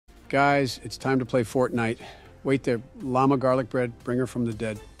Guys, it's time to play Fortnite. Wait there, llama garlic bread, bring her from the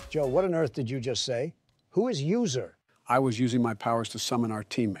dead. Joe, what on earth did you just say? Who is user? I was using my powers to summon our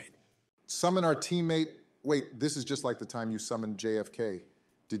teammate. Summon our teammate? Wait, this is just like the time you summoned JFK.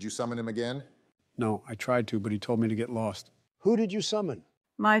 Did you summon him again? No, I tried to, but he told me to get lost. Who did you summon?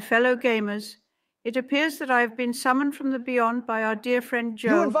 My fellow gamers, it appears that I have been summoned from the beyond by our dear friend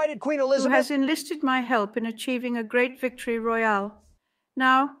Joe. You invited Queen Elizabeth? Who has enlisted my help in achieving a great victory royale.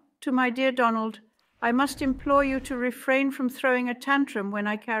 Now, to my dear Donald, I must implore you to refrain from throwing a tantrum when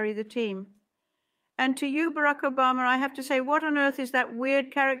I carry the team. And to you, Barack Obama, I have to say, what on earth is that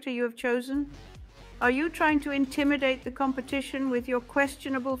weird character you have chosen? Are you trying to intimidate the competition with your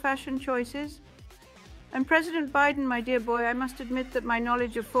questionable fashion choices? And President Biden, my dear boy, I must admit that my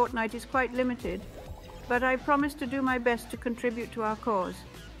knowledge of Fortnite is quite limited, but I promise to do my best to contribute to our cause.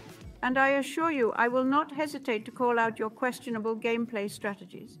 And I assure you, I will not hesitate to call out your questionable gameplay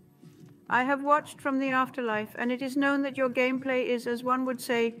strategies. I have watched from the afterlife, and it is known that your gameplay is, as one would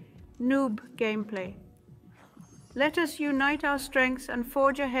say, noob gameplay. Let us unite our strengths and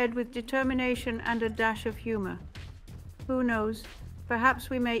forge ahead with determination and a dash of humor. Who knows? Perhaps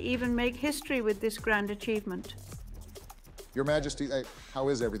we may even make history with this grand achievement. Your Majesty, how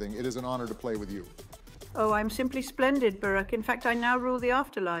is everything? It is an honor to play with you. Oh, I'm simply splendid, Barack. In fact, I now rule the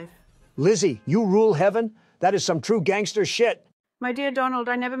afterlife. Lizzie, you rule heaven? That is some true gangster shit. My dear Donald,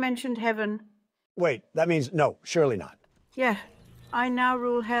 I never mentioned heaven. Wait, that means no, surely not. Yeah, I now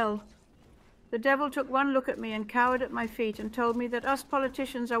rule hell. The devil took one look at me and cowered at my feet and told me that us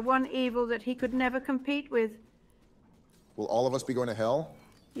politicians are one evil that he could never compete with. Will all of us be going to hell?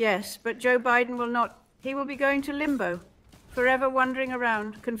 Yes, but Joe Biden will not. He will be going to limbo, forever wandering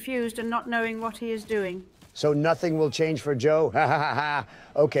around, confused and not knowing what he is doing. So nothing will change for Joe? Ha ha ha ha.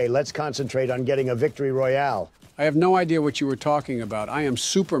 Okay, let's concentrate on getting a victory royale. I have no idea what you were talking about. I am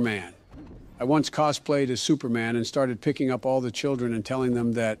Superman. I once cosplayed as Superman and started picking up all the children and telling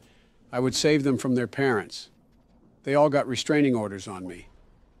them that I would save them from their parents. They all got restraining orders on me.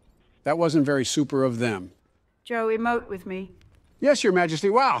 That wasn't very super of them. Joe, emote with me. Yes, Your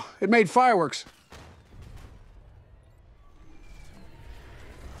Majesty. Wow, it made fireworks.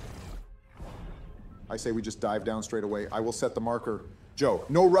 I say we just dive down straight away. I will set the marker. Joe,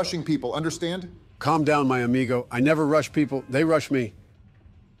 no rushing people, understand? Calm down, my amigo. I never rush people. They rush me.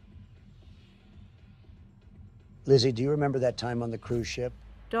 Lizzie, do you remember that time on the cruise ship?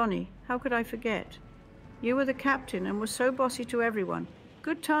 Donnie, how could I forget? You were the captain and were so bossy to everyone.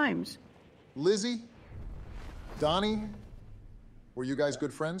 Good times. Lizzie? Donnie? Were you guys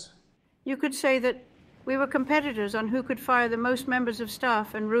good friends? You could say that we were competitors on who could fire the most members of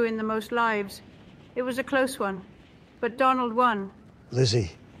staff and ruin the most lives. It was a close one, but Donald won.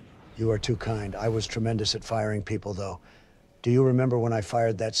 Lizzie, you are too kind. I was tremendous at firing people, though. Do you remember when I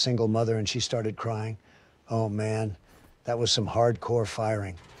fired that single mother and she started crying? Oh, man, that was some hardcore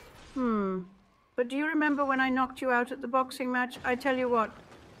firing. But do you remember when I knocked you out at the boxing match? I tell you what,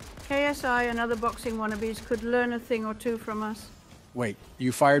 KSI and other boxing wannabes could learn a thing or two from us. Wait,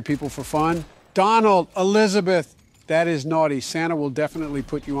 you fired people for fun? Donald, Elizabeth, that is naughty. Santa will definitely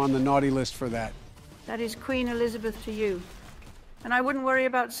put you on the naughty list for that. That is Queen Elizabeth to you. And I wouldn't worry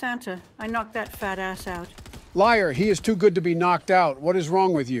about Santa. I knocked that fat ass out. Liar, he is too good to be knocked out. What is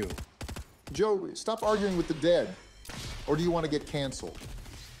wrong with you? Joe, stop arguing with the dead. Or do you want to get canceled?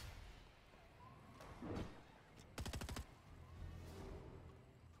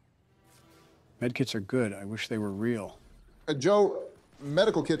 Medkits are good. I wish they were real. Joe,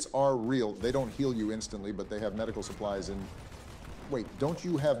 medical kits are real. They don't heal you instantly, but they have medical supplies and... Wait, don't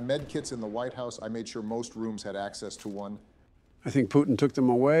you have med kits in the White House? I made sure most rooms had access to one. I think Putin took them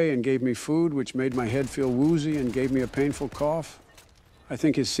away and gave me food, which made my head feel woozy and gave me a painful cough. I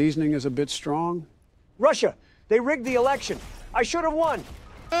think his seasoning is a bit strong. Russia, they rigged the election. I should have won.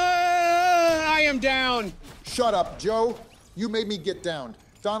 I am down. Shut up, Joe. You made me get down.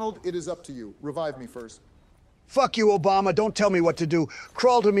 Donald, it is up to you. Revive me first. Fuck you, Obama. Don't tell me what to do.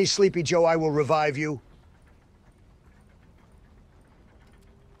 Crawl to me, Sleepy Joe. I will revive you.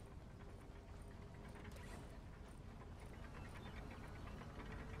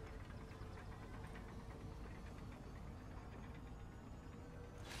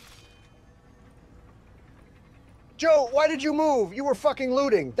 Joe, why did you move? You were fucking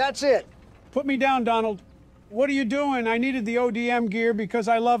looting. That's it. Put me down, Donald. What are you doing? I needed the ODM gear because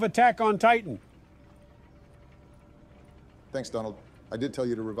I love Attack on Titan. Thanks, Donald. I did tell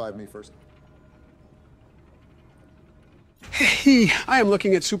you to revive me first. I am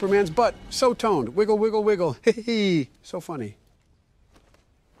looking at Superman's butt. So toned. Wiggle, wiggle, wiggle. So funny.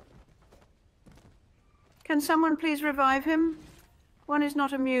 Can someone please revive him? One is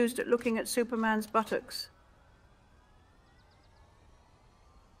not amused at looking at Superman's buttocks.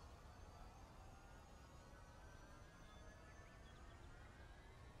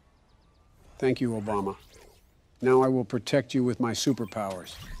 Thank you, Obama. Now I will protect you with my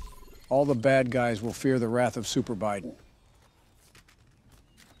superpowers. All the bad guys will fear the wrath of Super Biden.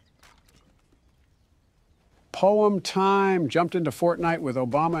 Poem time. Jumped into Fortnite with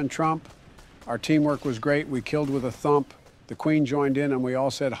Obama and Trump. Our teamwork was great. We killed with a thump. The Queen joined in and we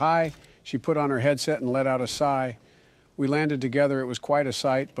all said hi. She put on her headset and let out a sigh. We landed together. It was quite a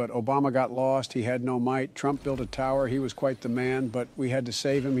sight, but Obama got lost. He had no might. Trump built a tower. He was quite the man, but we had to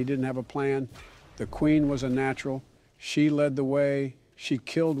save him. He didn't have a plan. The Queen was a natural. She led the way. She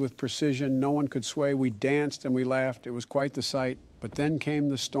killed with precision. No one could sway. We danced and we laughed. It was quite the sight. But then came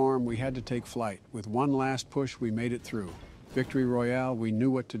the storm. We had to take flight. With one last push, we made it through. Victory Royale. We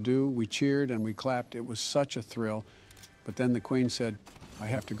knew what to do. We cheered and we clapped. It was such a thrill. But then the Queen said, I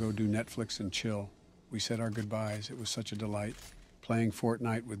have to go do Netflix and chill. We said our goodbyes. It was such a delight, playing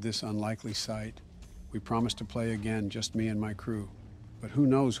Fortnite with this unlikely sight. We promised to play again, just me and my crew. But who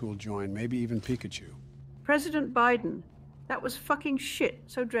knows who'll join, maybe even Pikachu. President Biden. That was fucking shit,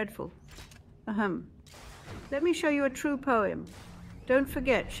 so dreadful. Ahem. Let me show you a true poem. Don't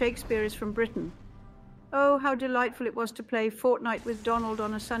forget, Shakespeare is from Britain. Oh, how delightful it was to play Fortnite with Donald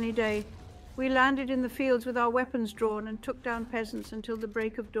on a sunny day. We landed in the fields with our weapons drawn and took down peasants until the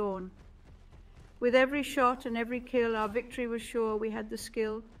break of dawn. With every shot and every kill, our victory was sure. We had the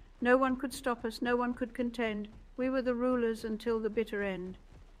skill. No one could stop us, no one could contend. We were the rulers until the bitter end.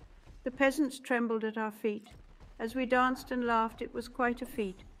 The peasants trembled at our feet. As we danced and laughed, it was quite a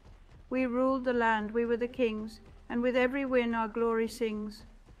feat. We ruled the land, we were the kings, and with every win our glory sings.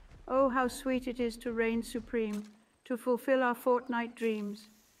 Oh, how sweet it is to reign supreme, to fulfill our Fortnite dreams.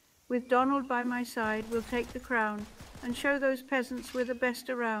 With Donald by my side, we'll take the crown and show those peasants we're the best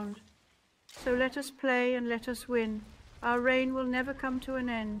around. So let us play and let us win. Our reign will never come to an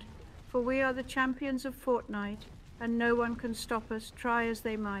end, for we are the champions of Fortnite, and no one can stop us, try as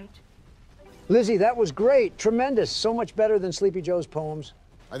they might. Lizzie, that was great. Tremendous. So much better than Sleepy Joe's poems.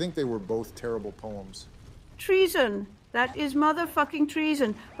 I think they were both terrible poems. Treason! That is motherfucking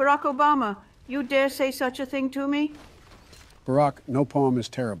treason. Barack Obama, you dare say such a thing to me? Barack, no poem is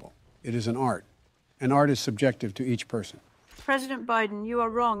terrible. It is an art. And art is subjective to each person. President Biden, you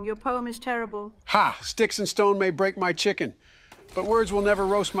are wrong. Your poem is terrible. Ha! Sticks and stone may break my chicken, but words will never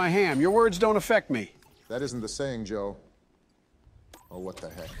roast my ham. Your words don't affect me. That isn't the saying, Joe. Oh, what the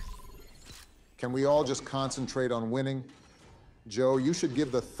heck. Can we all just concentrate on winning? Joe, you should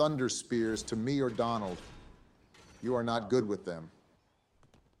give the thunder spears to me or Donald. You are not good with them.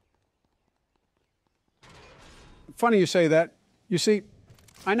 Funny you say that. You see,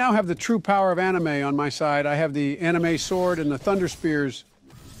 I now have the true power of anime on my side. I have the anime sword and the thunder spears.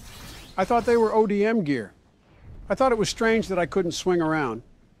 I thought they were ODM gear. I thought it was strange that I couldn't swing around.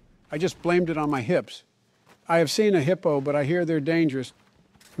 I just blamed it on my hips. I have seen a hippo, but I hear they're dangerous.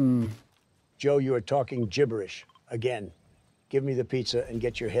 Joe, you are talking gibberish. Again, give me the pizza and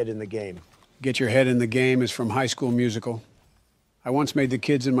get your head in the game. Get Your Head in the Game is from High School Musical. I once made the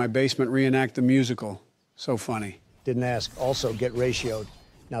kids in my basement reenact the musical. So funny. Didn't ask. Also, get ratioed.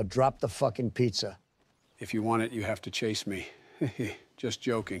 Now drop the fucking pizza. If you want it, you have to chase me. Just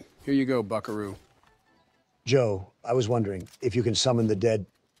joking. Here you go, buckaroo. Joe, I was wondering, if you can summon the dead,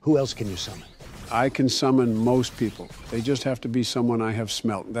 who else can you summon? I can summon most people. They just have to be someone I have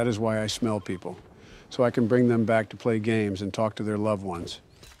smelt. That is why I smell people. So I can bring them back to play games and talk to their loved ones.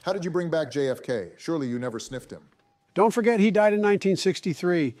 How did you bring back JFK? Surely you never sniffed him. Don't forget he died in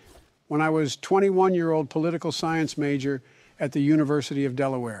 1963 when I was 21-year-old political science major at the University of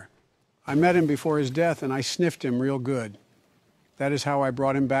Delaware. I met him before his death and I sniffed him real good. That is how I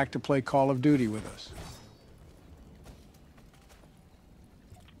brought him back to play Call of Duty with us.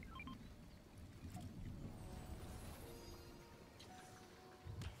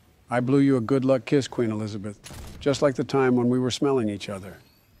 I blew you a good luck kiss, Queen Elizabeth, just like the time when we were smelling each other.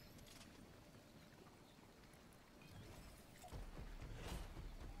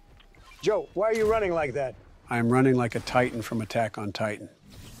 Joe, why are you running like that? I am running like a Titan from Attack on Titan.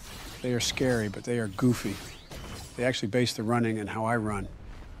 They are scary, but they are goofy. They actually base the running in how I run.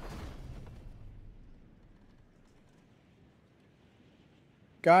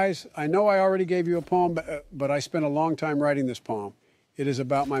 Guys, I know I already gave you a poem, but I spent a long time writing this poem. It is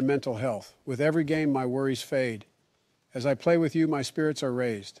about my mental health. With every game, my worries fade. As I play with you, my spirits are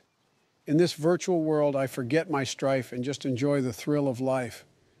raised. In this virtual world, I forget my strife and just enjoy the thrill of life.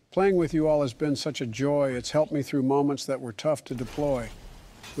 Playing with you all has been such a joy. It's helped me through moments that were tough to deploy.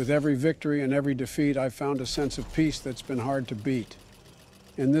 With every victory and every defeat, I've found a sense of peace that's been hard to beat.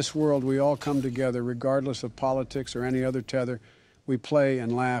 In this world, we all come together, regardless of politics or any other tether. We play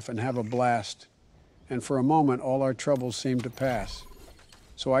and laugh and have a blast. And for a moment, all our troubles seem to pass.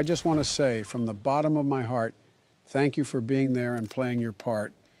 So I just want to say, from the bottom of my heart, thank you for being there and playing your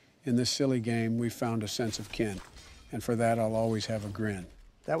part. In this silly game, we found a sense of kin. And for that, I'll always have a grin.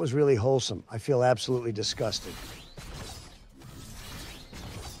 That was really wholesome. I feel absolutely disgusted.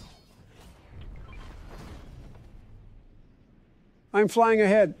 I'm flying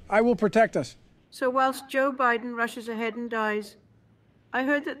ahead. I will protect us. So whilst Joe Biden rushes ahead and dies, I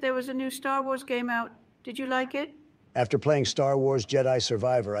heard that there was a new Star Wars game out. Did you like it? After playing Star Wars Jedi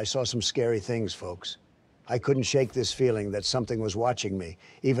Survivor, I saw some scary things, folks. I couldn't shake this feeling that something was watching me,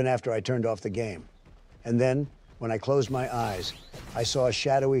 even after I turned off the game. And then, when I closed my eyes, I saw a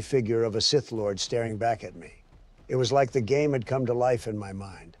shadowy figure of a Sith Lord staring back at me. It was like the game had come to life in my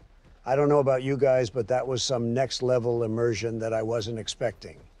mind. I don't know about you guys, but that was some next-level immersion that I wasn't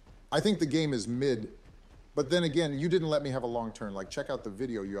expecting. I think the game is mid, but then again, you didn't let me have a long turn. Like, check out the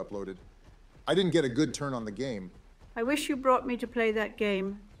video you uploaded. I didn't get a good turn on the game. I wish you brought me to play that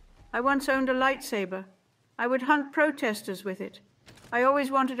game. I once owned a lightsaber. I would hunt protesters with it. I always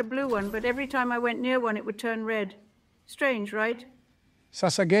wanted a blue one, but every time I went near one, it would turn red. Strange, right?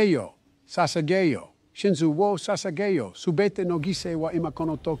 Sasageyo, Sasageyo. Shinzu wo Sasageyo. Subete no gise wa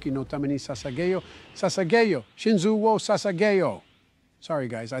imakono toki no tameni Sasageyo. Sasageyo. Shinzu wo Sasageyo. Sorry,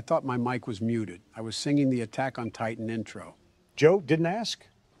 guys, I thought my mic was muted. I was singing the Attack on Titan intro. Joe, didn't ask?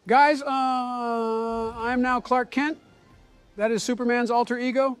 Guys, I'm now Clark Kent. That is Superman's alter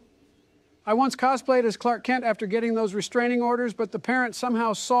ego. I once cosplayed as Clark Kent after getting those restraining orders, but the parents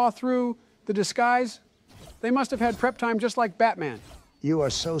somehow saw through the disguise. They must have had prep time just like Batman. You are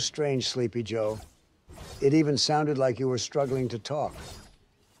so strange, Sleepy Joe. It even sounded like you were struggling to talk.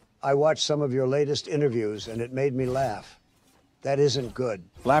 I watched some of your latest interviews, and it made me laugh. That isn't good.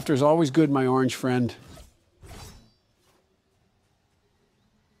 Laughter's always good, my orange friend.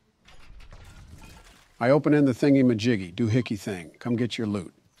 I open in the thingy-majiggy, doohickey thing. Come get your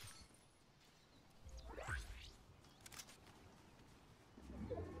loot.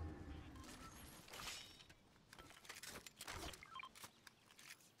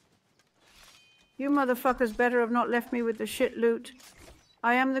 You motherfuckers better have not left me with the shit loot.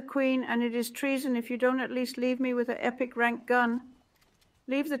 I am the queen, and it is treason if you don't at least leave me with an epic rank gun.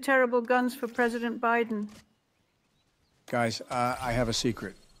 Leave the terrible guns for President Biden. Guys, I have a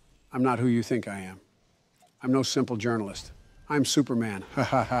secret. I'm not who you think I am. I'm no simple journalist. I'm Superman. Ha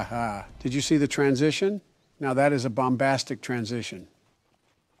ha ha ha. Did you see the transition? Now that is a bombastic transition.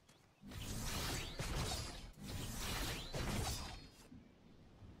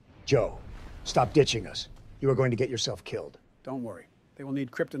 Joe, stop ditching us. You are going to get yourself killed. Don't worry. They will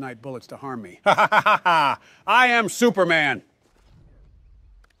need kryptonite bullets to harm me. Ha ha ha ha ha! I am Superman!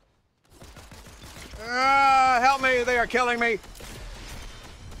 Help me! They are killing me!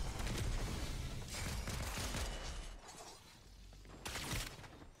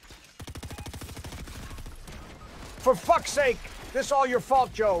 For fuck's sake! This all your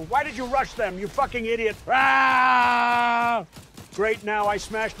fault, Joe. Why did you rush them, you fucking idiot? Ah! Great, now I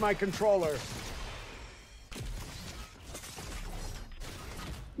smashed my controller.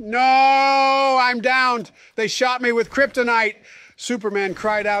 No! I'm downed! They shot me with kryptonite! Superman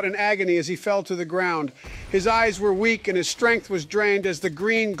cried out in agony as he fell to the ground. His eyes were weak and his strength was drained as the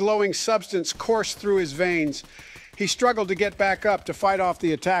green glowing substance coursed through his veins. He struggled to get back up to fight off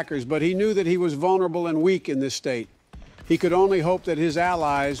the attackers, but he knew that he was vulnerable and weak in this state. He could only hope that his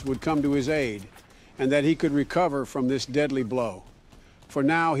allies would come to his aid and that he could recover from this deadly blow. For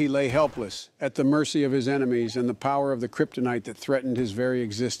now, he lay helpless, at the mercy of his enemies and the power of the kryptonite that threatened his very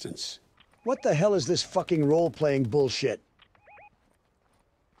existence. What the hell is this fucking role-playing bullshit?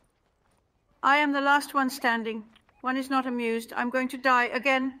 I am the last one standing. One is not amused. I'm going to die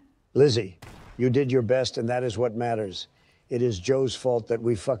again. Lizzie, you did your best, and that is what matters. It is Joe's fault that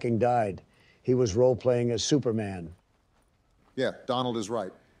we fucking died. He was role-playing as Superman. Yeah, Donald is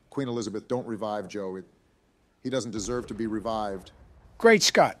right. Queen Elizabeth, don't revive Joe. He doesn't deserve to be revived. Great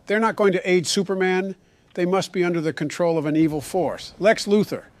Scott, they're not going to aid Superman. They must be under the control of an evil force. Lex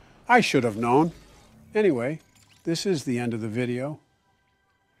Luthor. I should have known. Anyway, this is the end of the video.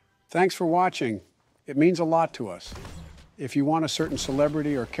 Thanks for watching. It means a lot to us. If you want a certain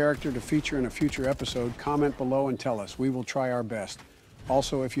celebrity or character to feature in a future episode, comment below and tell us. We will try our best.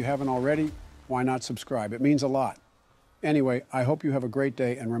 Also, if you haven't already, why not subscribe? It means a lot. Anyway, I hope you have a great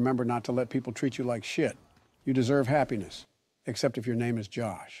day, and remember not to let people treat you like shit. You deserve happiness, except if your name is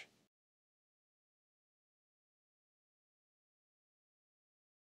Josh.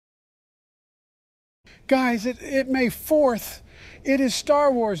 Guys, it May 4th. It is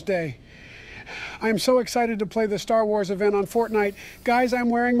Star Wars Day. I am so excited to play the Star Wars event on Fortnite. Guys, I'm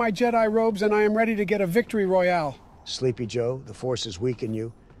wearing my Jedi robes and I am ready to get a victory royale. Sleepy Joe, the Force is weak in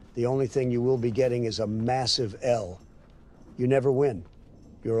you. The only thing you will be getting is a massive L. You never win.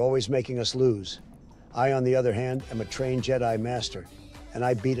 You're always making us lose. I, on the other hand, am a trained Jedi master, and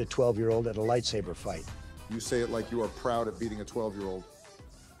I beat a 12-year-old at a lightsaber fight. You say it like you are proud at beating a 12-year-old.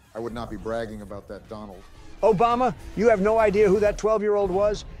 I would not be bragging about that, Donald. Obama, you have no idea who that 12-year-old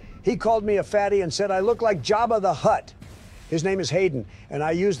was? He called me a fatty and said I look like Jabba the Hutt. His name is Hayden, and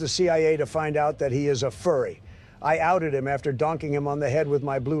I used the CIA to find out that he is a furry. I outed him after donking him on the head with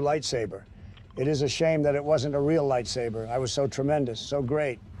my blue lightsaber. It is a shame that it wasn't a real lightsaber. I was so tremendous, so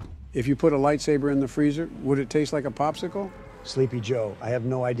great. If you put a lightsaber in the freezer, would it taste like a popsicle? Sleepy Joe, I have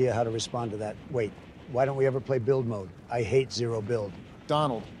no idea how to respond to that. Wait, why don't we ever play build mode? I hate zero build.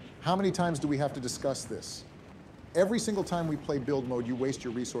 Donald, how many times do we have to discuss this? Every single time we play build mode, you waste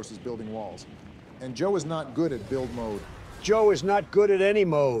your resources building walls. And Joe is not good at build mode. Joe is not good at any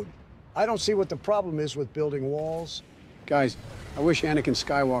mode. I don't see what the problem is with building walls. Guys, I wish Anakin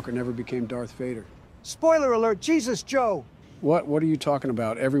Skywalker never became Darth Vader. Spoiler alert, Jesus, Joe! What are you talking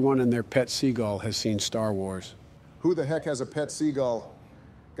about? Everyone and their pet seagull has seen Star Wars. Who the heck has a pet seagull?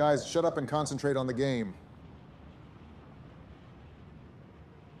 Guys, shut up and concentrate on the game.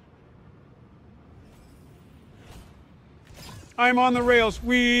 I'm on the rails.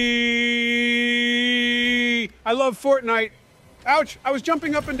 Whee! I love Fortnite. Ouch! I was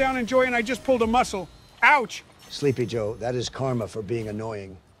jumping up and down in joy and I just pulled a muscle. Ouch! Sleepy Joe, that is karma for being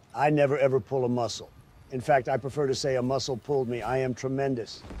annoying. I never ever pull a muscle. In fact, I prefer to say a muscle pulled me. I am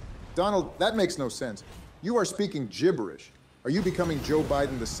tremendous. Donald, that makes no sense. You are speaking gibberish. Are you becoming Joe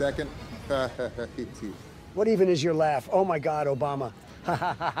Biden II? What even is your laugh? Oh my God, Obama. Ha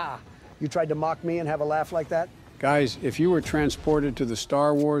ha ha ha. You tried to mock me and have a laugh like that? Guys, if you were transported to the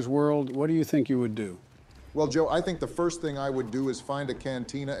Star Wars world, what do you think you would do? Well, Joe, I think the first thing I would do is find a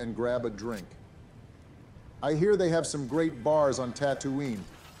cantina and grab a drink. I hear they have some great bars on Tatooine.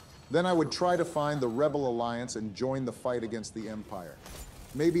 Then I would try to find the Rebel Alliance and join the fight against the Empire.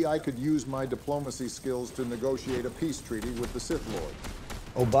 Maybe I could use my diplomacy skills to negotiate a peace treaty with the Sith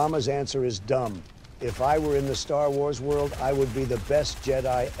Lord. Obama's answer is dumb. If I were in the Star Wars world, I would be the best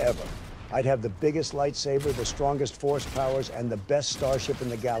Jedi ever. I'd have the biggest lightsaber, the strongest force powers, and the best starship in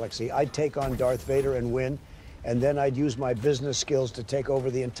the galaxy. I'd take on Darth Vader and win, and then I'd use my business skills to take over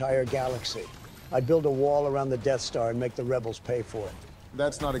the entire galaxy. I'd build a wall around the Death Star and make the rebels pay for it.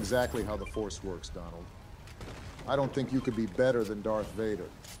 That's not exactly how the Force works, Donald. I don't think you could be better than Darth Vader.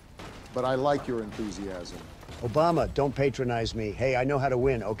 But I like your enthusiasm. Obama, don't patronize me. Hey, I know how to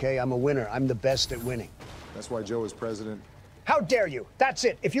win, okay? I'm a winner. I'm the best at winning. That's why Joe is president. How dare you? That's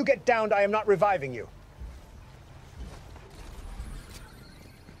it. If you get downed, I am not reviving you.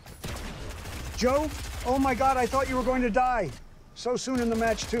 Joe? Oh my God, I thought you were going to die. So soon in the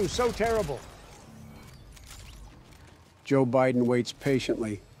match, too. So terrible. Joe Biden waits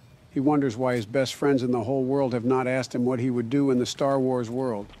patiently. He wonders why his best friends in the whole world have not asked him what he would do in the Star Wars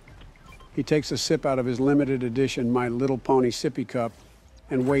world. He takes a sip out of his limited edition My Little Pony sippy cup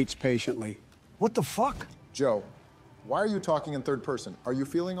and waits patiently. What the fuck? Joe, why are you talking in third person? Are you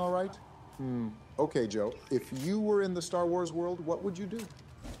feeling all right? Okay, Joe, if you were in the Star Wars world, what would you do?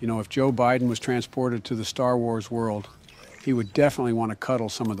 You know, if Joe Biden was transported to the Star Wars world, he would definitely want to cuddle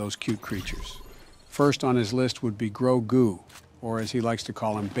some of those cute creatures. First on his list would be Grogu, or as he likes to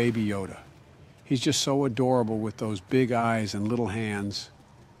call him, Baby Yoda. He's just so adorable with those big eyes and little hands.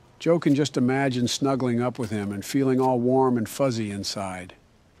 Joe can just imagine snuggling up with him and feeling all warm and fuzzy inside.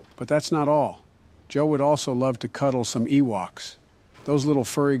 But that's not all. Joe would also love to cuddle some Ewoks. Those little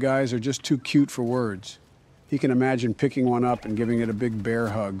furry guys are just too cute for words. He can imagine picking one up and giving it a big bear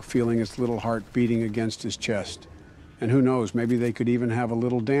hug, feeling its little heart beating against his chest. And who knows, maybe they could even have a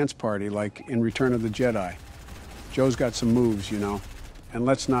little dance party like in Return of the Jedi. Joe's got some moves, you know. And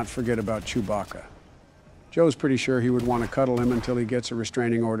let's not forget about Chewbacca. Joe's pretty sure he would want to cuddle him until he gets a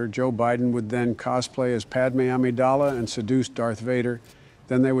restraining order. Joe Biden would then cosplay as Padme Amidala and seduce Darth Vader.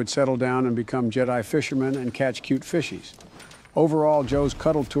 Then they would settle down and become Jedi fishermen and catch cute fishies. Overall, Joe's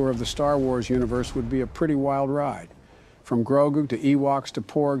cuddle tour of the Star Wars universe would be a pretty wild ride. From Grogu to Ewoks to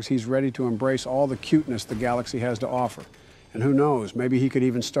Porgs, he's ready to embrace all the cuteness the galaxy has to offer. And who knows, maybe he could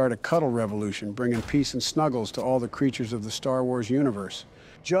even start a cuddle revolution, bringing peace and snuggles to all the creatures of the Star Wars universe.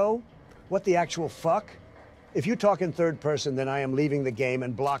 Joe, what the actual fuck? If you talk in third person, then I am leaving the game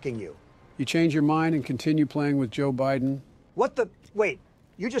and blocking you. You change your mind and continue playing with Joe Biden? What the? Wait,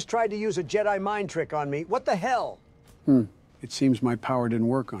 you just tried to use a Jedi mind trick on me. What the hell? It seems my power didn't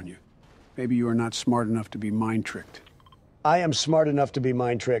work on you. Maybe you are not smart enough to be mind-tricked. I am smart enough to be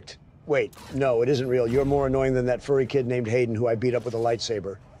mind-tricked. Wait, no, it isn't real. You're more annoying than that furry kid named Hayden who I beat up with a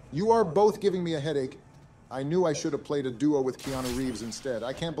lightsaber. You are both giving me a headache. I knew I should have played a duo with Keanu Reeves instead.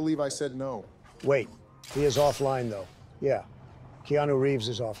 I can't believe I said no. Wait, he is offline, though. Yeah, Keanu Reeves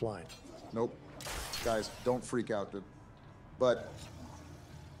is offline. Nope. Guys, don't freak out. But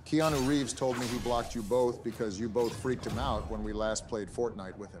Keanu Reeves told me he blocked you both because you both freaked him out when we last played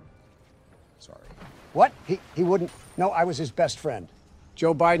Fortnite with him. Sorry. What? He wouldn't... No, I was his best friend.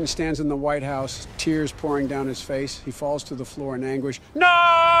 Joe Biden stands in the White House, tears pouring down his face. He falls to the floor in anguish.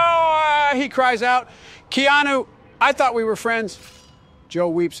 No! He cries out, Keanu, I thought we were friends. Joe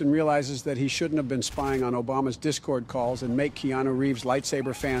weeps and realizes that he shouldn't have been spying on Obama's Discord calls and make Keanu Reeves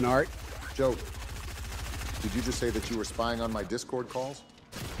lightsaber fan art. Joe, did you just say that you were spying on my Discord calls?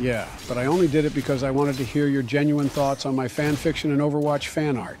 Yeah, but I only did it because I wanted to hear your genuine thoughts on my fan fiction and Overwatch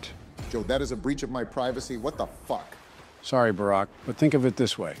fan art. Joe, that is a breach of my privacy. What the fuck? Sorry, Barack, but think of it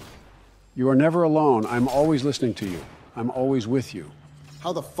this way. You are never alone. I'm always listening to you. I'm always with you.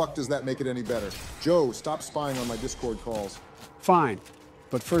 How the fuck does that make it any better? Joe, stop spying on my Discord calls. Fine,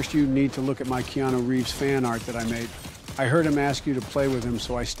 but first you need to look at my Keanu Reeves fan art that I made. I heard him ask you to play with him,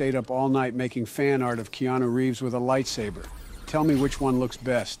 so I stayed up all night making fan art of Keanu Reeves with a lightsaber. Tell me which one looks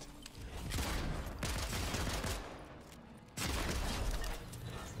best.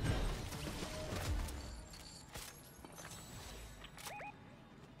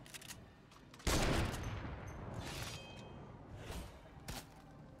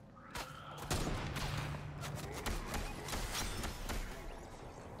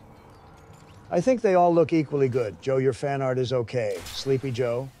 I think they all look equally good. Joe, your fan art is okay. Sleepy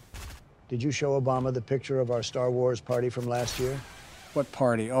Joe, did you show Obama the picture of our Star Wars party from last year? What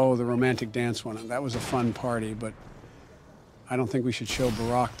party? Oh, the romantic dance one. That was a fun party, but I don't think we should show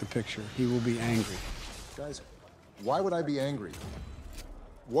Barack the picture. He will be angry. Guys, why would I be angry?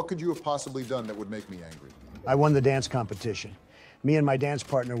 What could you have possibly done that would make me angry? I won the dance competition. Me and my dance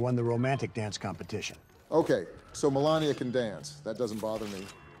partner won the romantic dance competition. Okay, so Melania can dance. That doesn't bother me.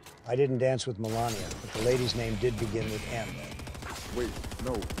 I didn't dance with Melania, but the lady's name did begin with M. Wait,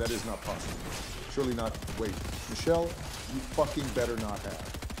 no, that is not possible. Surely not. Wait, Michelle, you fucking better not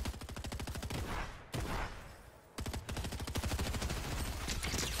have.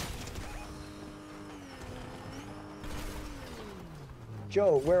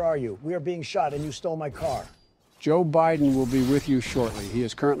 Joe, where are you? We are being shot and you stole my car. Joe Biden will be with you shortly. He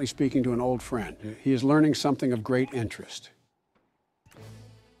is currently speaking to an old friend. He is learning something of great interest.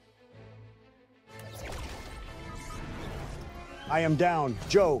 I am down.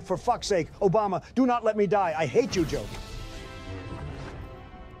 Joe, for fuck's sake, Obama, do not let me die. I hate you, Joe.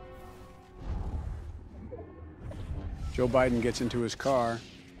 Joe Biden gets into his car.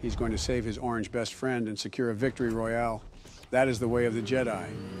 He's going to save his orange best friend and secure a victory royale. That is the way of the Jedi.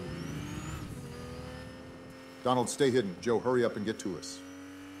 Donald, stay hidden. Joe, hurry up and get to us.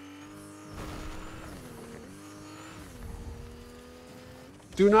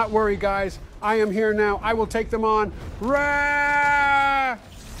 Do not worry, guys. I am here now. I will take them on. Rah!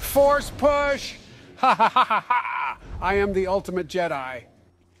 Force push! Ha ha ha ha ha! I am the ultimate Jedi.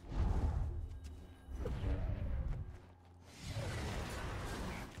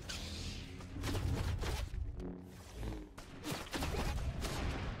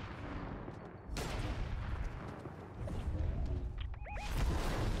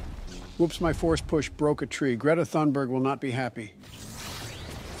 Whoops, my force push broke a tree. Greta Thunberg will not be happy.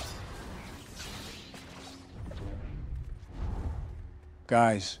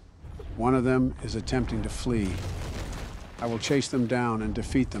 Guys, one of them is attempting to flee. I will chase them down and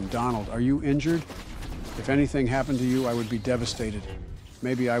defeat them. Donald, are you injured? If anything happened to you, I would be devastated.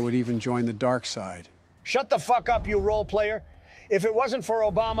 Maybe I would even join the dark side. Shut the fuck up, you role player. If it wasn't for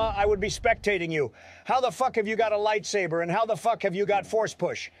Obama, I would be spectating you. How the fuck have you got a lightsaber and how the fuck have you got force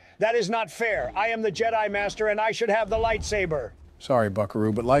push? That is not fair. I am the Jedi Master and I should have the lightsaber. Sorry,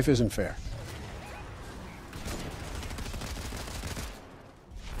 Buckaroo, but life isn't fair.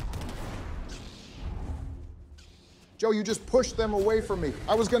 Joe, you just pushed them away from me.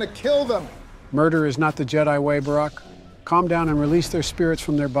 I was gonna kill them. Murder is not the Jedi way, Barack. Calm down and release their spirits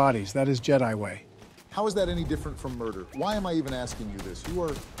from their bodies. That is Jedi way. How is that any different from murder? Why am I even asking you this? You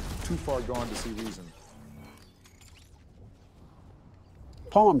are too far gone to see reason.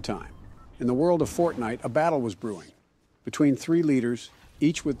 Poem time. In the world of Fortnite, a battle was brewing between three leaders,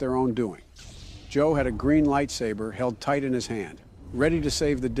 each with their own doing. Joe had a green lightsaber held tight in his hand, ready to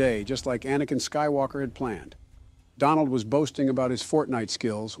save the day, just like Anakin Skywalker had planned. Donald was boasting about his Fortnite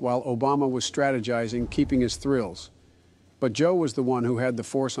skills, while Obama was strategizing, keeping his thrills. But Joe was the one who had the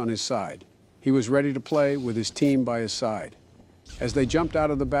Force on his side. He was ready to play with his team by his side. As they jumped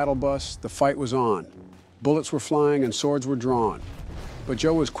out of the battle bus, the fight was on. Bullets were flying and swords were drawn. But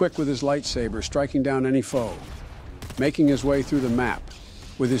Joe was quick with his lightsaber, striking down any foe, making his way through the map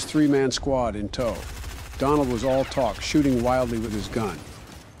with his three-man squad in tow. Donald was all talk, shooting wildly with his gun,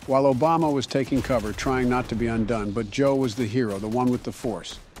 while Obama was taking cover, trying not to be undone. But Joe was the hero, the one with the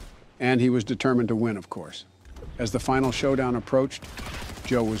Force. And he was determined to win, of course. As the final showdown approached,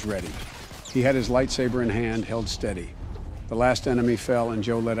 Joe was ready. He had his lightsaber in hand, held steady. The last enemy fell, and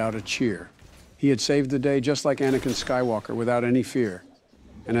Joe let out a cheer. He had saved the day just like Anakin Skywalker, without any fear.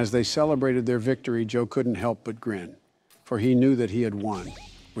 And as they celebrated their victory, Joe couldn't help but grin, for he knew that he had won,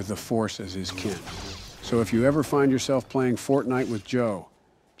 with the Force as his kin. So if you ever find yourself playing Fortnite with Joe,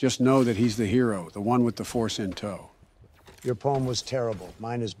 just know that he's the hero, the one with the Force in tow. Your poem was terrible.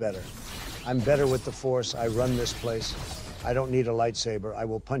 Mine is better. I'm better with the Force. I run this place. I don't need a lightsaber. I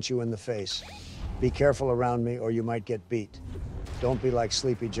will punch you in the face. Be careful around me, or you might get beat. Don't be like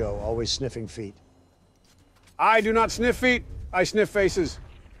Sleepy Joe, always sniffing feet. I do not sniff feet. I sniff faces.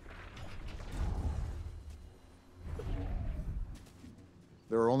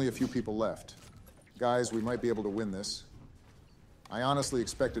 There are only a few people left. Guys, we might be able to win this. I honestly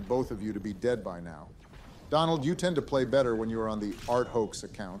expected both of you to be dead by now. Donald, you tend to play better when you are on the Art Hoax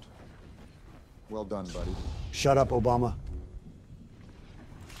account. Well done, buddy. Shut up, Obama.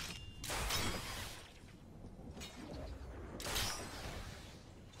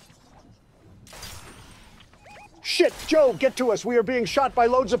 Shit, Joe, get to us. We are being shot by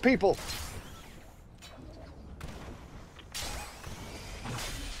loads of people.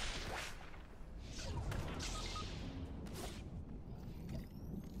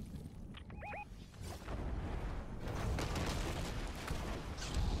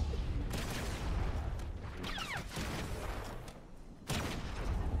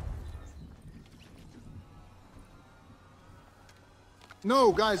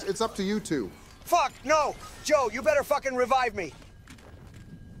 No, guys, it's up to you two. Fuck, no! Joe, you better fucking revive me.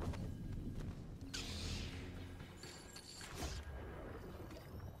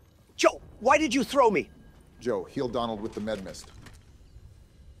 Joe, why did you throw me? Joe, heal Donald with the med mist.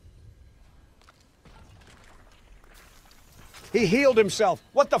 He healed himself.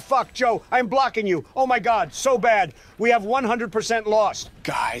 What the fuck, Joe? I'm blocking you. Oh my God, so bad. We have 100% lost.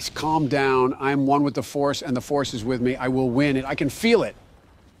 Guys, calm down. I'm one with the Force, and the Force is with me. I will win it. I can feel it.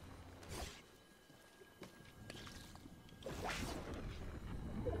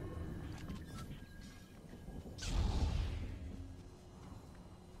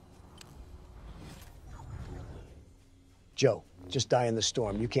 Joe, just die in the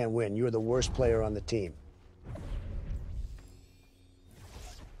storm. You can't win. You're the worst player on the team.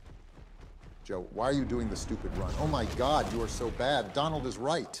 Joe, why are you doing the stupid run? Oh my God, you are so bad. Donald is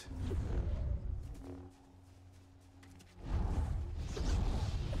right.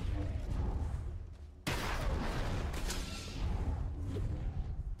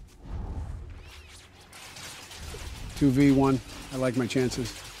 Two v 1. I like my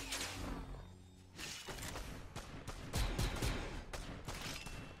chances.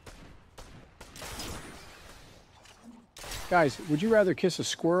 Guys, would you rather kiss a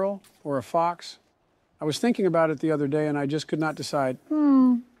squirrel or a fox? I was thinking about it the other day, and I just could not decide.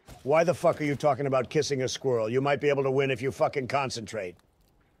 Why the fuck are you talking about kissing a squirrel? You might be able to win if you fucking concentrate.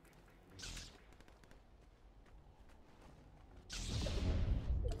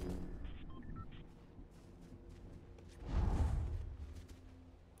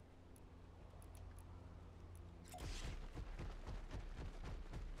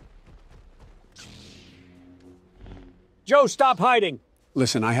 Joe, stop hiding.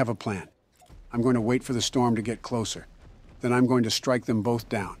 Listen, I have a plan. I'm going to wait for the storm to get closer. Then I'm going to strike them both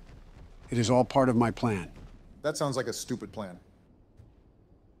down. It is all part of my plan. That sounds like a stupid plan.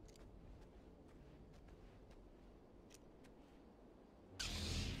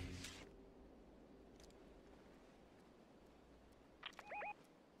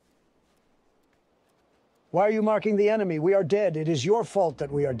 Why are you marking the enemy? We are dead. It is your fault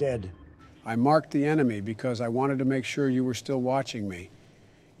that we are dead. I marked the enemy because I wanted to make sure you were still watching me.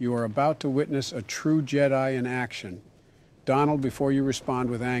 You are about to witness a true Jedi in action. Donald, before you respond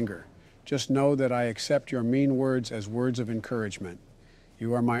with anger, just know that I accept your mean words as words of encouragement.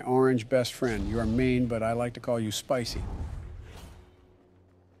 You are my orange best friend. You are mean, but I like to call you spicy.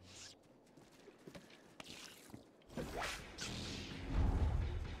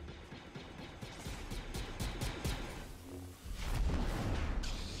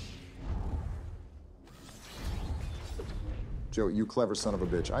 Joe, you clever son of a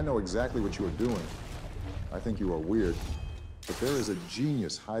bitch. I know exactly what you are doing. I think you are weird. But there is a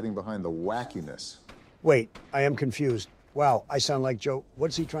genius hiding behind the wackiness. Wait, I am confused. Wow, I sound like Joe.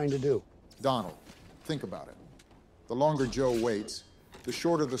 What's he trying to do? Donald, think about it. The longer Joe waits, the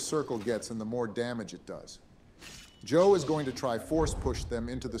shorter the circle gets and the more damage it does. Joe is going to try force push them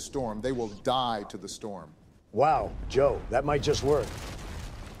into the storm. They will die to the storm. Wow, Joe, that might just work.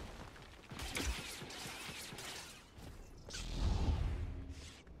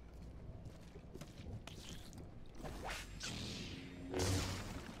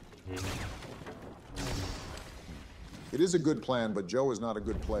 It is a good plan, but Joe is not a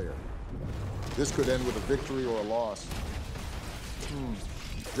good player. This could end with a victory or a loss.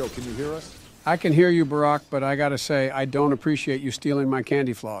 Joe, can you hear us? I can hear you, Barack, but I gotta say, I don't appreciate you stealing my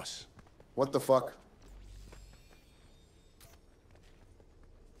candy floss. What the fuck?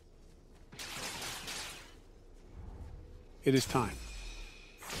 It is time.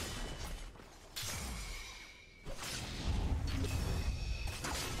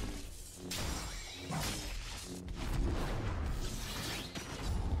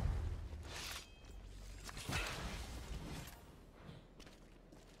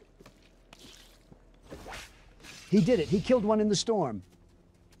 He did it. He killed one in the storm.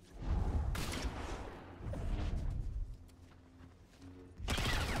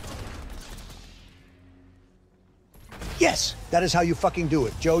 Yes! That is how you fucking do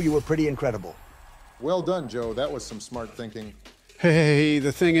it. Joe, you were pretty incredible. Well done, Joe. That was some smart thinking. Hey,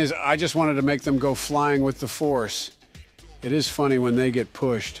 the thing is, I just wanted to make them go flying with the Force. It is funny when they get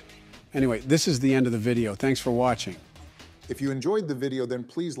pushed. Anyway, this is the end of the video. Thanks for watching. If you enjoyed the video, then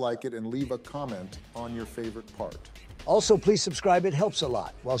please like it and leave a comment on your favorite part. Also, please subscribe. It helps a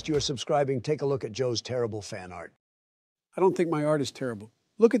lot. Whilst you're subscribing, take a look at Joe's terrible fan art. I don't think my art is terrible.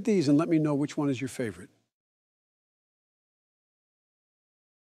 Look at these and let me know which one is your favorite.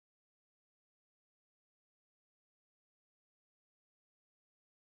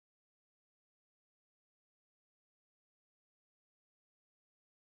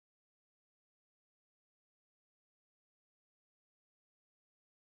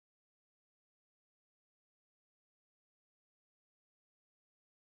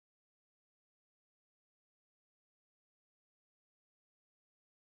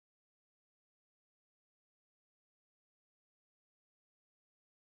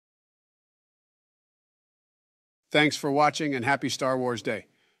 Thanks for watching and happy Star Wars Day.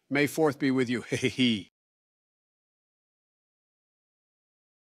 May 4th be with you.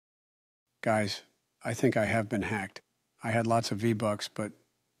 Guys, I think I have been hacked. I had lots of V-Bucks, but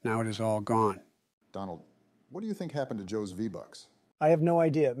now it is all gone. Donald, what do you think happened to Joe's V-Bucks? I have no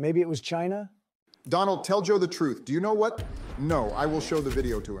idea. Maybe it was China? Donald, tell Joe the truth. Do you know what? No, I will show the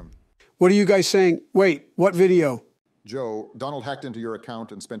video to him. What are you guys saying? Wait, what video? Joe, Donald hacked into your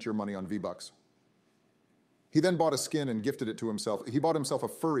account and spent your money on V-Bucks. He then bought a skin and gifted it to himself. He bought himself a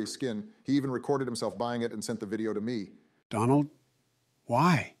furry skin. He even recorded himself buying it and sent the video to me. Donald,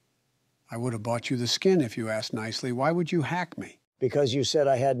 why? I would have bought you the skin if you asked nicely. Why would you hack me? Because you said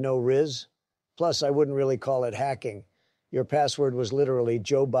I had no riz? Plus, I wouldn't really call it hacking. Your password was literally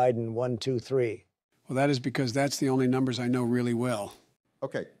Joe Biden 123. Well, that is because that's the only numbers I know really well.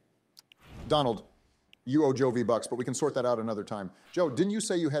 Okay. Donald, you owe Joe V-Bucks, but we can sort that out another time. Joe, didn't you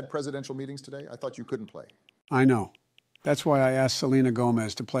say you had presidential meetings today? I thought you couldn't play. I know. That's why I asked Selena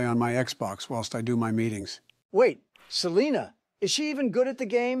Gomez to play on my Xbox whilst I do my meetings. Wait, Selena? Is she even good at the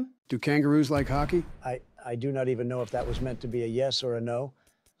game? Do kangaroos like hockey? I do not even know if that was meant to be a yes or a no.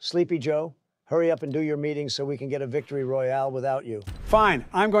 Sleepy Joe, hurry up and do your meetings so we can get a victory royale without you. Fine,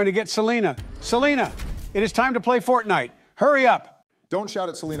 I'm going to get Selena. Selena, it is time to play Fortnite. Hurry up. Don't shout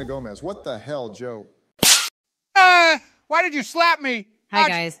at Selena Gomez. What the hell, Joe? Why did you slap me? Hi,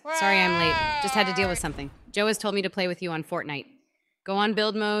 guys. Sorry I'm late. Just had to deal with something. Joe has told me to play with you on Fortnite. Go on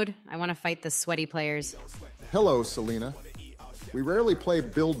build mode. I want to fight the sweaty players. Hello, Selena. We rarely play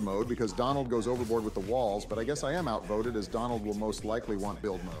build mode because Donald goes overboard with the walls, but I guess I am outvoted as Donald will most likely want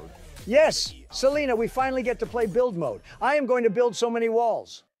build mode. Yes, Selena, we finally get to play build mode. I am going to build so many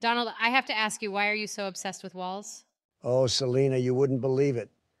walls. Donald, I have to ask you, why are you so obsessed with walls? Oh, Selena, you wouldn't believe it.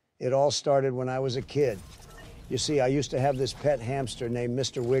 It all started when I was a kid. You see, I used to have this pet hamster named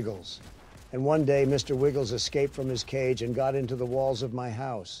Mr. Wiggles. And one day, Mr. Wiggles escaped from his cage and got into the walls of my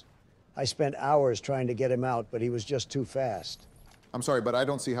house. I spent hours trying to get him out, but he was just too fast. I'm sorry, but I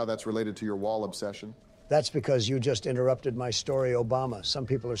don't see how that's related to your wall obsession. That's because you just interrupted my story, Obama. Some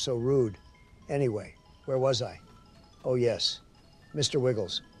people are so rude. Anyway, where was I? Oh, yes, Mr.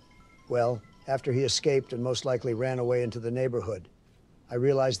 Wiggles. Well, after he escaped and most likely ran away into the neighborhood, I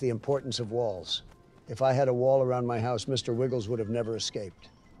realized the importance of walls. If I had a wall around my house, Mr. Wiggles would have never escaped.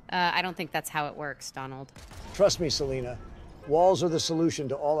 I don't think that's how it works, Donald. Trust me, Selena. Walls are the solution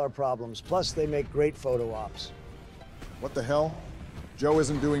to all our problems. Plus, they make great photo ops. What the hell? Joe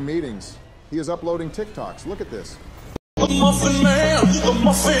isn't doing meetings. He is uploading TikToks. Look at this. The Muffin Man, the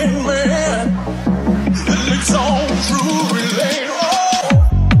Muffin Man. It's all true, relate.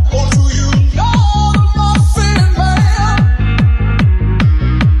 Oh, do you know the Muffin Man?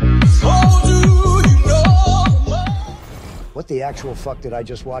 Oh, do you know the Muffin? What the actual fuck did I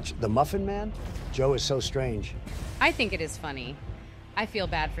just watch? The Muffin Man? Joe is so strange. I think it is funny. I feel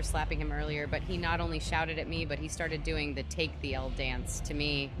bad for slapping him earlier, but he not only shouted at me, but he started doing the take the L dance to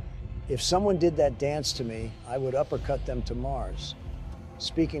me. If someone did that dance to me, I would uppercut them to Mars.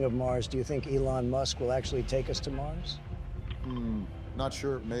 Speaking of Mars, do you think Elon Musk will actually take us to Mars? Not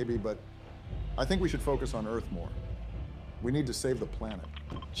sure, maybe, but I think we should focus on Earth more. We need to save the planet.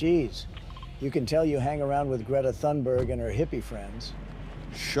 Geez, you can tell you hang around with Greta Thunberg and her hippie friends.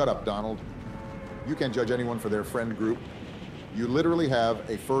 Shut up, Donald. You can't judge anyone for their friend group. You literally have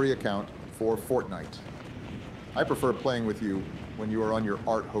a furry account for Fortnite. I prefer playing with you when you are on your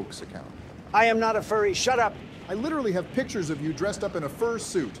art hoax account. I am not a furry, shut up! I literally have pictures of you dressed up in a fur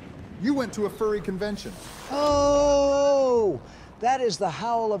suit. You went to a furry convention. Oh, that is the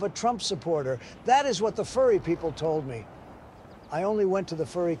howl of a Trump supporter. That is what the furry people told me. I only went to the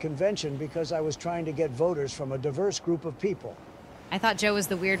furry convention because I was trying to get voters from a diverse group of people. I thought Joe was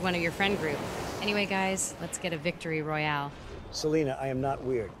the weird one of your friend group. Anyway, guys, let's get a victory royale. Selena, I am not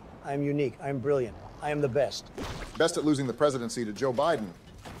weird. I am unique. I am brilliant. I am the best. Best at losing the presidency to Joe Biden.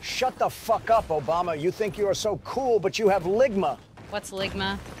 Shut the fuck up, Obama. You think you are so cool, but you have ligma. What's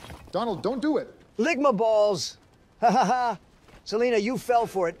Ligma? Donald, don't do it. Ligma balls. Ha ha ha. Selena, you fell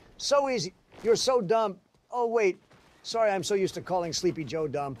for it. So easy. You're so dumb. Oh, wait. Sorry, I'm so used to calling Sleepy Joe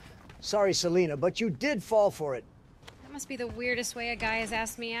dumb. Sorry, Selena, but you did fall for it. That must be the weirdest way a guy has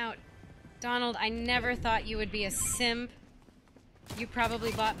asked me out. Donald, I never thought you would be a simp. You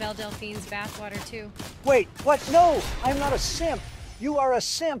probably bought Belle Delphine's bathwater, too. Wait, what? No, I'm not a simp. You are a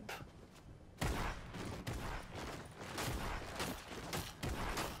simp.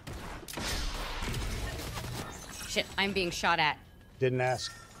 Shit, I'm being shot at. Didn't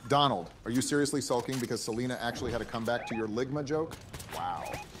ask. Donald, are you seriously sulking because Selena actually had to come back to your Ligma joke? Wow.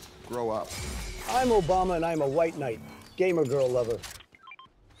 Grow up. I'm Obama and I'm a white knight. Gamer girl lover.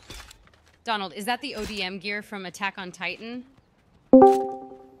 Donald, is that the ODM gear from Attack on Titan?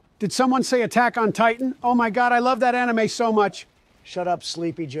 Did someone say Attack on Titan? Oh my God, I love that anime so much. Shut up,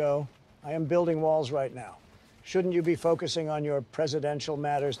 Sleepy Joe. I am building walls right now. Shouldn't you be focusing on your presidential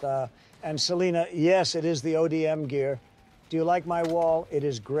matters? And Selena, yes, it is the ODM gear. Do you like my wall? It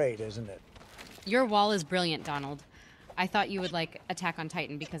is great, isn't it? Your wall is brilliant, Donald. I thought you would like Attack on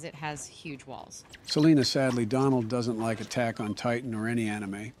Titan because it has huge walls. Selena, sadly, Donald doesn't like Attack on Titan or any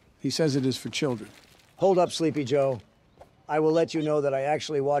anime. He says it is for children. Hold up, Sleepy Joe. I will let you know that I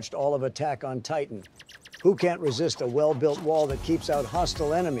actually watched all of Attack on Titan. Who can't resist a well-built wall that keeps out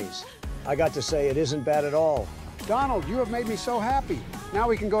hostile enemies? I got to say, it isn't bad at all. Donald, you have made me so happy. Now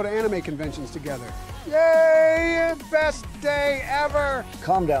we can go to anime conventions together. Yay! Best day ever!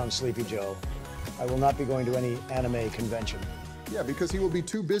 Calm down, Sleepy Joe. I will not be going to any anime convention. Yeah, because he will be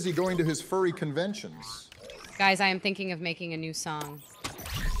too busy going to his furry conventions. Guys, I am thinking of making a new song.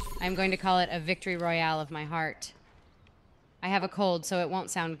 I'm going to call it a victory royale of my heart. I have a cold, so it won't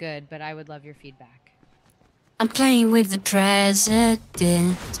sound good, but I would love your feedback. I'm playing with the president.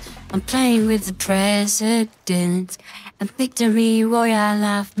 I'm playing with the president. A victory royale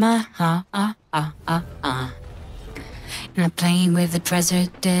of my heart. And I'm playing with the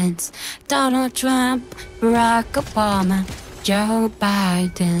presidents. Donald Trump, Barack Obama, Joe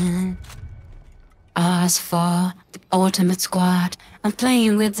Biden. Us for the ultimate squad. I'm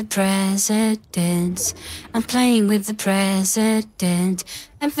playing with the presidents. I'm playing with the president.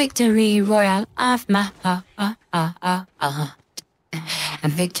 And victory royale of my heart.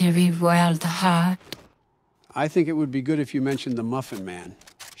 And victory royale of the heart. I think it would be good if you mentioned the Muffin Man.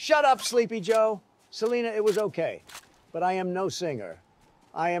 Shut up, Sleepy Joe. Selena, it was okay. But I am no singer.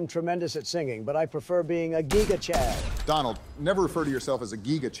 I am tremendous at singing, but I prefer being a Giga Chad. Donald, never refer to yourself as a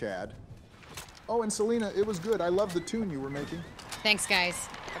Giga Chad. Oh, and Selena, it was good. I love the tune you were making. Thanks, guys.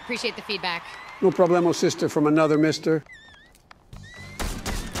 Appreciate the feedback. No problemo, sister, from another mister.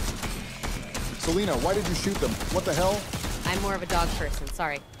 Selena, why did you shoot them? What the hell? I'm more of a dog person,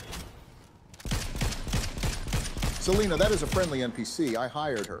 sorry. Selena, that is a friendly NPC. I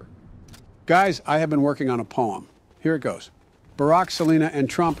hired her. Guys, I have been working on a poem. Here it goes. Barack, Selena, and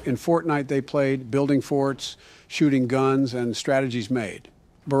Trump in Fortnite they played, building forts, shooting guns, and strategies made.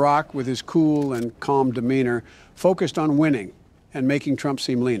 Barack, with his cool and calm demeanor, focused on winning and making Trump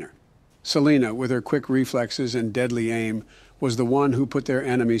seem leaner. Selena, with her quick reflexes and deadly aim, was the one who put their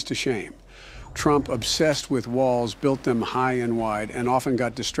enemies to shame. Trump, obsessed with walls, built them high and wide and often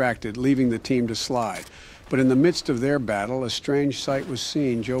got distracted, leaving the team to slide. But in the midst of their battle, a strange sight was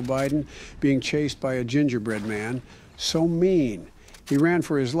seen. Joe Biden being chased by a gingerbread man, so mean. He ran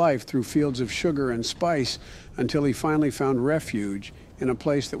for his life through fields of sugar and spice until he finally found refuge in a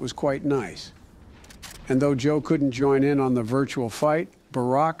place that was quite nice. And though Joe couldn't join in on the virtual fight,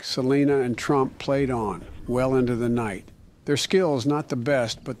 Barack, Selena, and Trump played on well into the night. Their skills, not the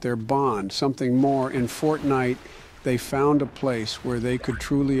best, but their bond, something more. In Fortnite, they found a place where they could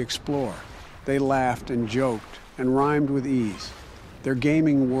truly explore. They laughed and joked and rhymed with ease. Their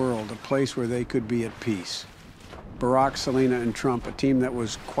gaming world, a place where they could be at peace. Barack, Selena, and Trump, a team that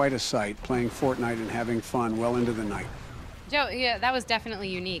was quite a sight, playing Fortnite and having fun well into the night. Joe, yeah, that was definitely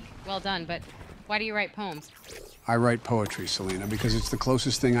unique. Well done, but why do you write poems? I write poetry, Selena, because it's the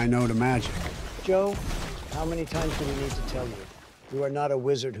closest thing I know to magic. Joe, how many times do we need to tell you? You are not a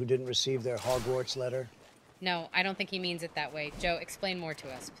wizard who didn't receive their Hogwarts letter. No, I don't think he means it that way. Joe, explain more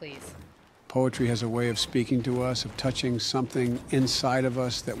to us, please. Poetry has a way of speaking to us, of touching something inside of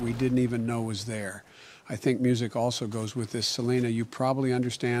us that we didn't even know was there. I think music also goes with this. Selena, you probably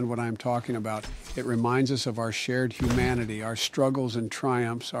understand what I'm talking about. It reminds us of our shared humanity, our struggles and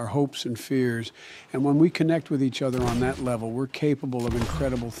triumphs, our hopes and fears. And when we connect with each other on that level, we're capable of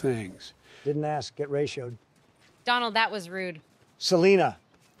incredible things. Didn't ask, get ratioed. Donald, that was rude. Selena,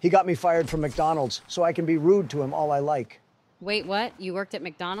 he got me fired from McDonald's, so I can be rude to him all I like. Wait, what? You worked at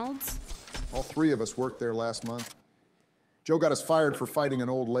McDonald's? All three of us worked there last month. Joe got us fired for fighting an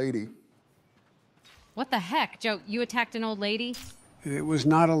old lady. What the heck? Joe, you attacked an old lady? It was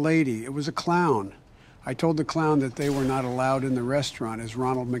not a lady, it was a clown. I told the clown that they were not allowed in the restaurant, as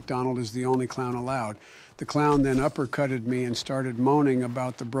Ronald McDonald is the only clown allowed. The clown then uppercutted me and started moaning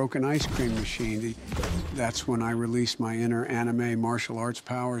about the broken ice cream machine. That's when I released my inner anime martial arts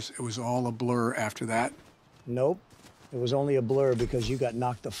powers. It was all a blur after that. Nope, it was only a blur because you got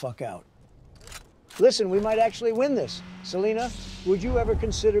knocked the fuck out. Listen, we might actually win this. Selena, would you ever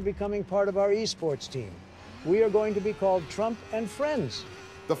consider becoming part of our esports team? We are going to be called Trump and Friends.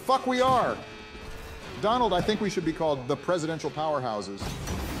 The fuck we are! Donald, I think we should be called the presidential powerhouses.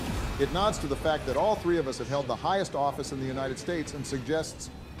 It nods to the fact that all three of us have held the highest office in the United States and suggests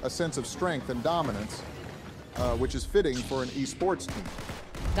a sense of strength and dominance, which is fitting for an esports team.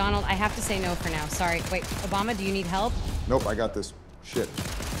 Donald, I have to say no for now. Sorry. Wait, Obama, do you need help? Nope, I got this. Shit.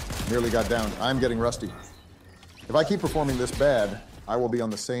 Nearly got down. I'm getting rusty. If I keep performing this bad, I will be on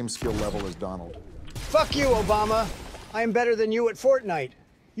the same skill level as Donald. Fuck you, Obama. I am better than you at Fortnite.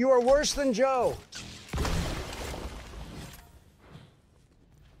 You are worse than Joe.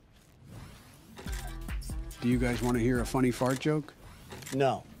 Do you guys want to hear a funny fart joke?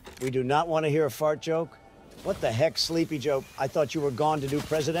 No, we do not want to hear a fart joke. What the heck, Sleepy Joe? I thought you were gone to do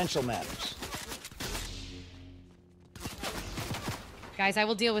presidential matters. Guys, I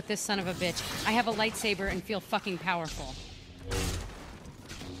will deal with this son of a bitch. I have a lightsaber and feel fucking powerful.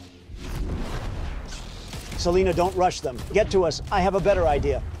 Selena, don't rush them. Get to us. I have a better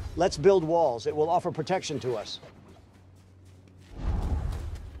idea. Let's build walls. It will offer protection to us.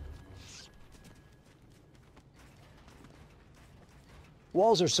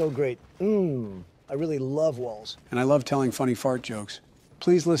 Walls are so great. I really love walls. And I love telling funny fart jokes.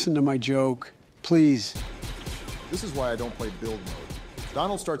 Please listen to my joke. Please. This is why I don't play build mode.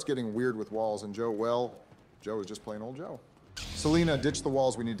 Donald starts getting weird with walls, and Joe, well, Joe is just plain old Joe. Selena, ditch the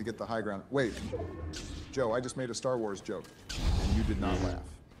walls. We need to get the high ground. Wait, Joe, I just made a Star Wars joke, and you did not laugh.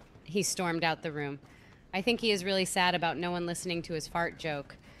 He stormed out the room. I think he is really sad about no one listening to his fart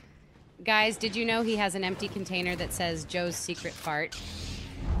joke. Guys, did you know he has an empty container that says Joe's secret fart?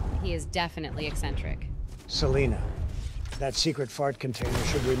 He is definitely eccentric. Selena, that secret fart container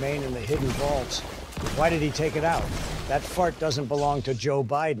should remain in the hidden vaults. Why did he take it out? That fart doesn't belong to Joe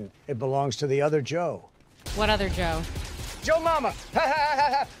Biden. It belongs to the other Joe. What other Joe? Joe Mama! Ha ha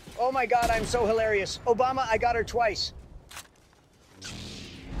ha ha! Oh my God, I'm so hilarious. Obama, I got her twice.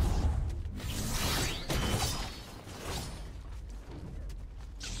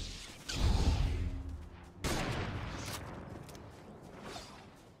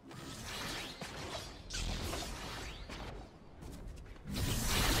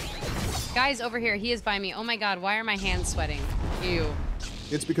 Guys, over here. He is by me. Oh my God, why are my hands sweating? Ew.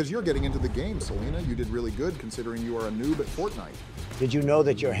 It's because you're getting into the game, Selena. You did really good considering you are a noob at Fortnite. Did you know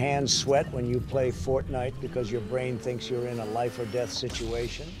that your hands sweat when you play Fortnite because your brain thinks you're in a life or death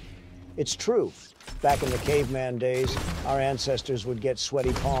situation? It's true. Back in the caveman days, our ancestors would get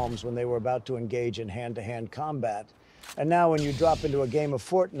sweaty palms when they were about to engage in hand-to-hand combat. And now when you drop into a game of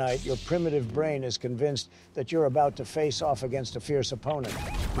Fortnite, your primitive brain is convinced that you're about to face off against a fierce opponent.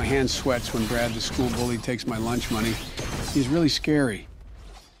 My hand sweats when Brad, the school bully, takes my lunch money. He's really scary.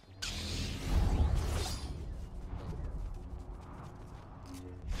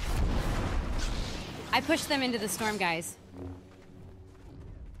 I pushed them into the storm, guys.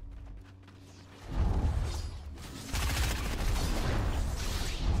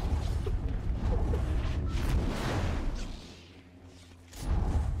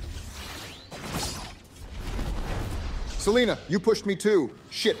 Selena, you pushed me too.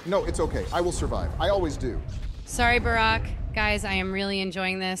 Shit, no, it's okay. I will survive. I always do. Sorry, Barack. Guys, I am really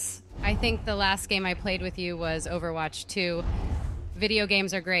enjoying this. I think the last game I played with you was Overwatch 2. Video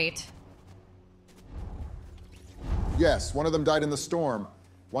games are great. Yes, one of them died in the storm.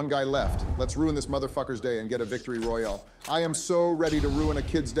 One guy left. Let's ruin this motherfucker's day and get a victory royale. I am so ready to ruin a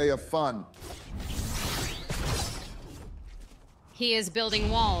kid's day of fun. He is building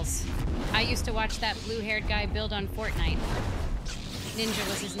walls. I used to watch that blue-haired guy build on Fortnite. Ninja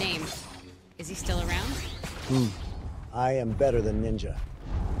was his name. Is he still around? I am better than Ninja.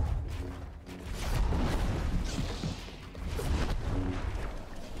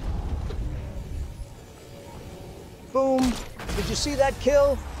 Boom! Did you see that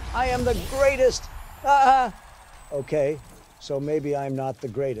kill? I am the greatest! Ah! Okay, so maybe I'm not the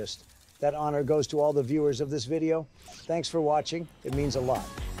greatest. That honor goes to all the viewers of this video. Thanks for watching. It means a lot.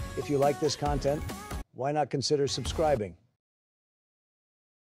 If you like this content, why not consider subscribing?